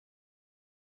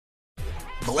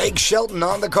Blake Shelton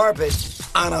on the carpet,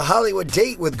 on a Hollywood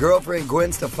date with girlfriend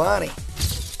Gwen Stefani.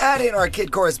 Add in our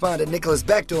kid correspondent Nicolas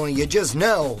BECHTEL and you just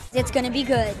know it's gonna be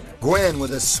good. Gwen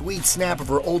with a sweet snap of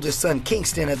her oldest son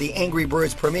Kingston at the Angry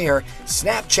Birds premiere,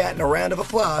 Snapchatting a round of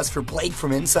applause for Blake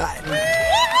from inside.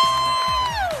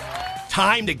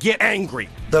 Time to get angry.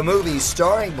 The movie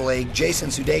starring Blake, Jason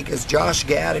Sudeikis, Josh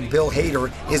Gad, and Bill Hader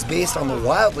is based on the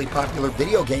wildly popular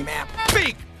video game app.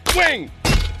 Beak, wing,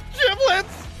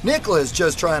 giblets. Nicolas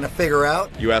just trying to figure out,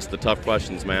 you ask the tough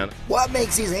questions, man. what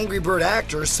makes these Angry Bird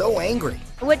actors so angry?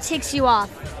 What ticks you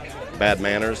off? Bad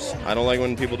manners. I don't like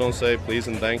when people don't say please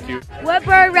and thank you. What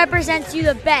bird represents you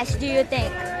the best, do you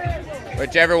think?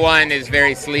 Whichever one is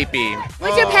very sleepy.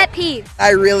 What's your pet peeve?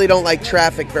 I really don't like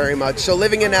traffic very much. So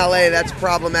living in LA, that's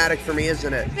problematic for me,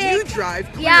 isn't it? You drive,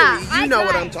 clearly. Yeah, you know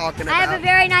what I'm talking about. I have a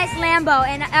very nice Lambo,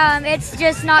 and it's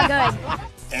just not good.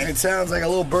 And it sounds like a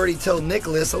little birdie told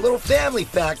Nicolas a little family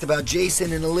fact about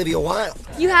Jason and Olivia Wilde.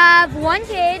 You have one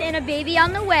kid and a baby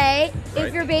on the way. Right.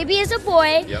 If your baby is a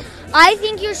boy, I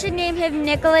think you should name him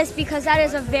Nicolas because that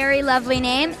is a very lovely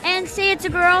name. And say it's a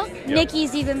girl,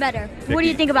 Nikki's even better. Nikki. What do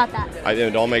you think about that?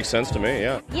 It all makes sense to me,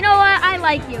 yeah. You know what? I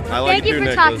like you. I like Thank you too, for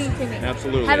Nicolas. talking to me.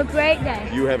 Absolutely. Have a great day.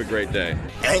 You have a great day.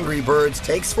 Angry Birds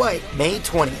takes flight May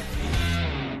 20th.